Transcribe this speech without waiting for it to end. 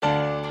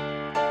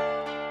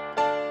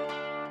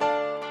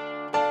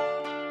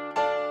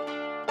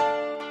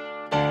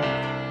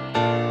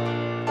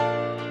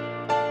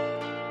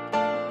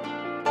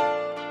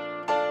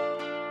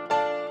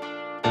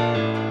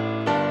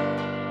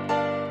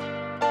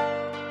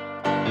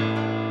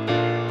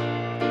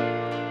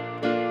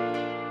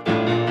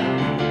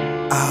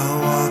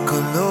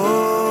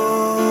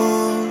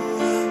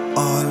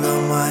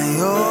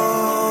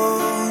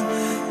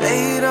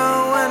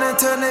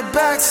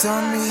racks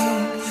on me.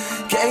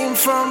 Came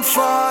from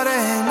far, there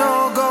ain't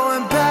no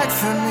going back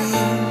for me.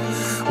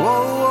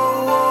 Whoa,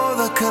 whoa, whoa,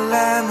 the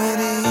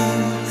calamity.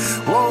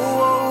 Whoa,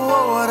 whoa,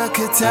 whoa, what a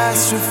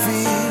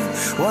catastrophe.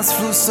 Once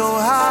flew so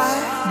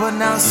high, but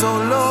now so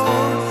low.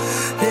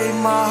 Gave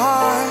my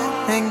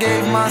heart and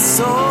gave my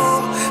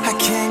soul. I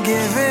can't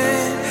give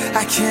in,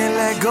 I can't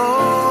let go.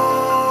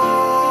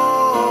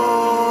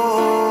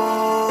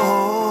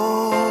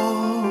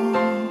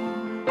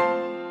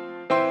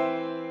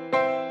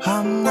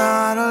 I'm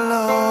not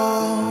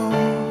alone,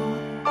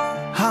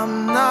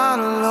 I'm not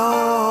alone.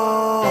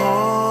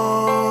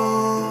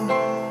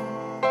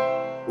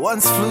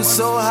 Once flew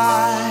so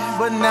high,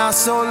 but now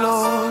so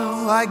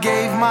low. I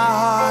gave my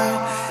heart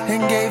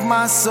and gave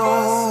my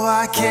soul.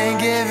 I can't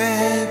give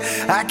in,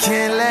 I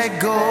can't let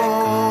go.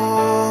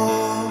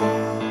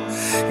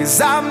 'Cause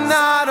I'm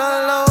not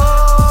alone.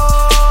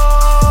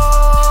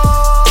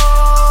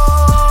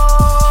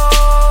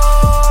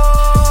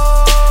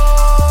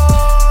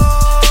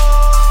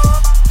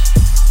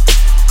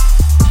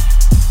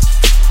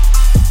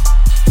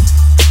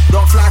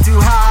 Too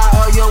high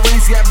or your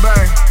wings get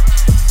burned.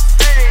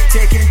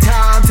 Taking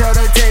time till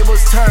the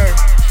tables turn.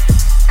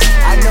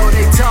 I know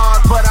they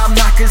talk, but I'm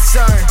not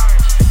concerned.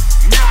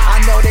 I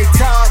know they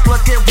talk,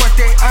 look at what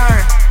they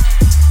earn.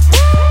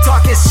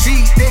 Talk is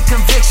cheap, their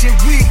conviction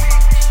weak.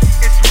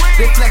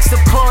 They flex the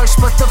push,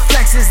 but the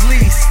flex is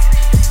least.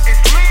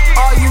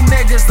 All you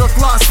niggas look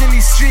lost in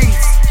these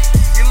streets.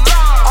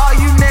 All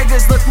you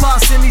niggas look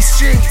lost in these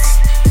streets.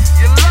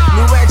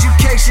 New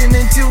education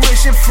and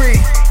tuition free.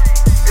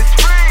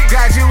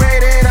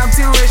 Graduated, I'm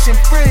tuition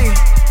free.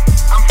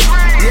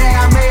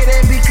 Yeah, I made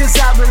it because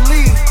I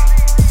believe.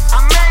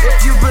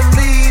 If you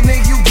believe,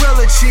 then you will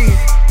achieve.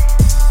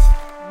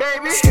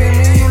 Baby,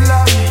 screaming you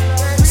love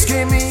me,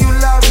 screaming you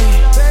love me,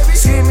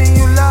 screaming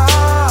you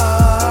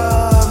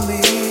love me.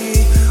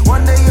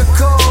 One day you're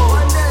cold,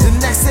 the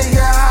next day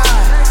you're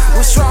high.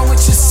 What's wrong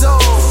with your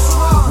soul?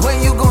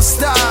 When you gon'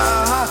 stop?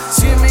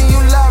 Screaming you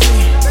love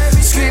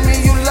me,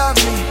 screaming you love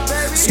me,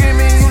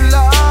 screaming you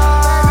love me.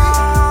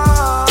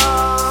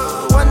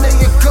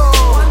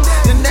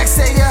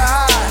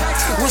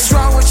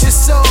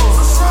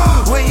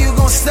 When you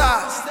gon'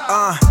 stop?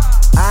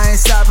 I ain't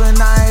stopping,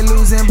 I ain't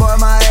losing, boy,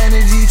 my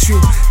energy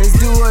true. It's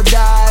do or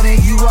die,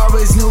 and you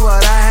always knew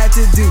what I had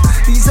to do.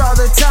 These are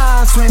the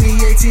times,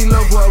 2018,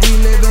 look what we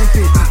living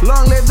through.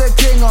 Long live the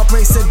king, all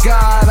praise to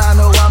God, I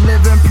know I'm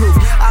living proof.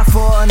 I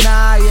for an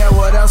eye, yeah,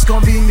 what else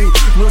gon' be new?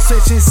 No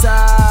switching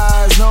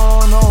sides,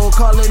 no, no,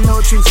 call it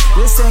no truth.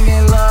 This ain't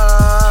in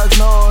luck,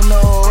 no,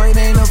 no, it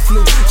ain't a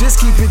fluke. Just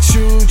keep it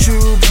true,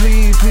 true,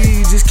 please,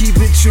 please, just keep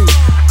it true.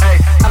 Hey,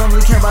 I don't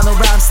really care about no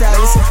rap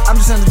status. I'm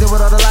just trying to deal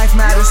with all the life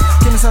matters.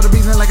 Give me started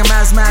breathing like I'm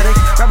asthmatic.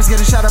 Rappers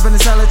getting shot up in the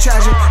cellar,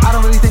 tragic. I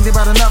don't really think they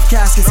brought enough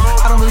caskets.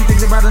 I don't really think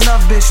they brought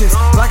enough bishops.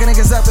 Locking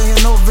niggas up and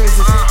hear no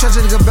visits. Charge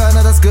a nigga bell,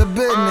 now that's good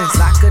business.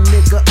 Lock a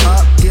nigga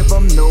up, give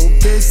them no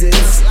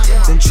business.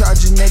 Then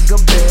charge a nigga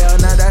bail,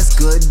 now that's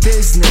good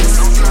business.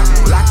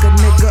 Lock a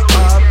nigga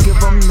up, give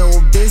them no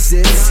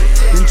business.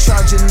 Then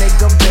charge a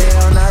nigga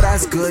bail, now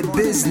that's good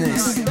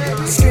business.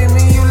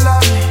 Screaming you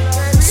love me,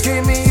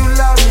 screaming you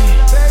love me,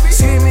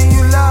 screaming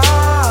you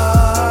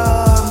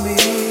love me.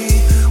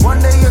 One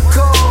day you're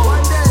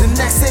cold, the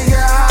next day you're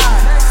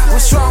high.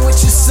 What's wrong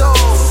with your soul?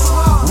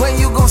 When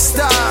you gon'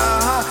 stop?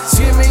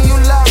 Screaming you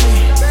love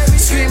me,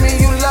 screaming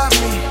you love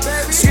me,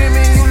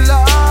 screaming you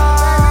love.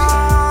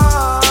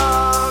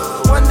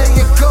 One day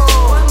you're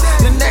cold,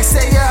 the next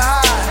day you're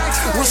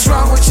high. What's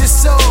wrong with your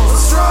soul?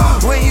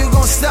 When you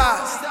gon'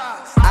 stop?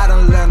 I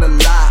done learned a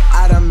lot,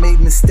 I done made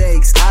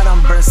mistakes, I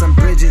done burned some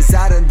bridges,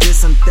 I done did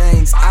some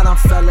things, I done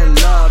fell in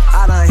love,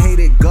 I done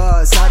hated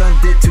gods, I done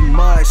did too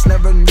much,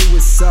 never knew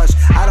as such,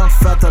 I done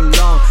felt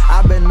alone,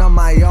 I've been on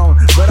my own,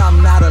 but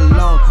I'm not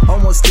alone,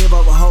 almost gave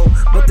up hope,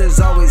 but there's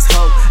always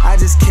hope, I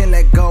just can't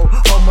let go,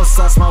 almost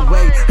lost my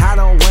way, I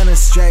don't went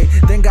astray,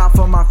 thank God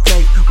for my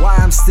faith, why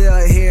I'm still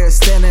here,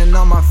 standing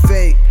on my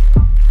faith,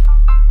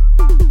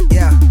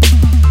 yeah,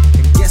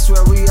 and guess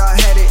where we are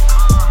headed,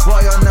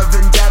 boy on the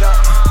vendetta.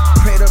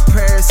 Pray the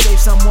prayer, save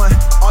someone,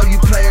 all you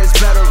players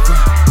better run.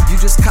 You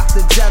just cop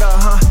the Jetta,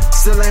 huh?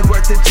 Still ain't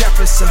worth the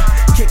Jefferson.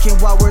 Kicking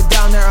while we're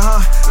down there,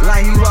 huh?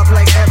 Line you up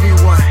like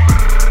everyone.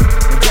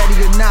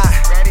 Ready or not,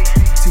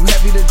 too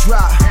heavy to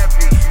drop.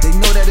 They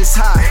know that it's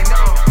hot,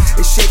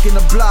 it's shaking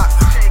the block.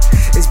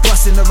 It's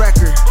busting the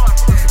record,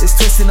 it's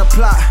twisting the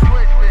plot.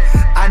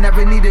 I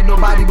never needed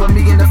nobody but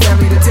me and the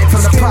family to take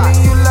from the pot.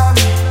 Screaming you love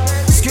me,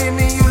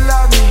 screaming you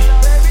love me,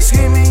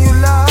 screaming you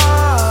love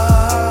me.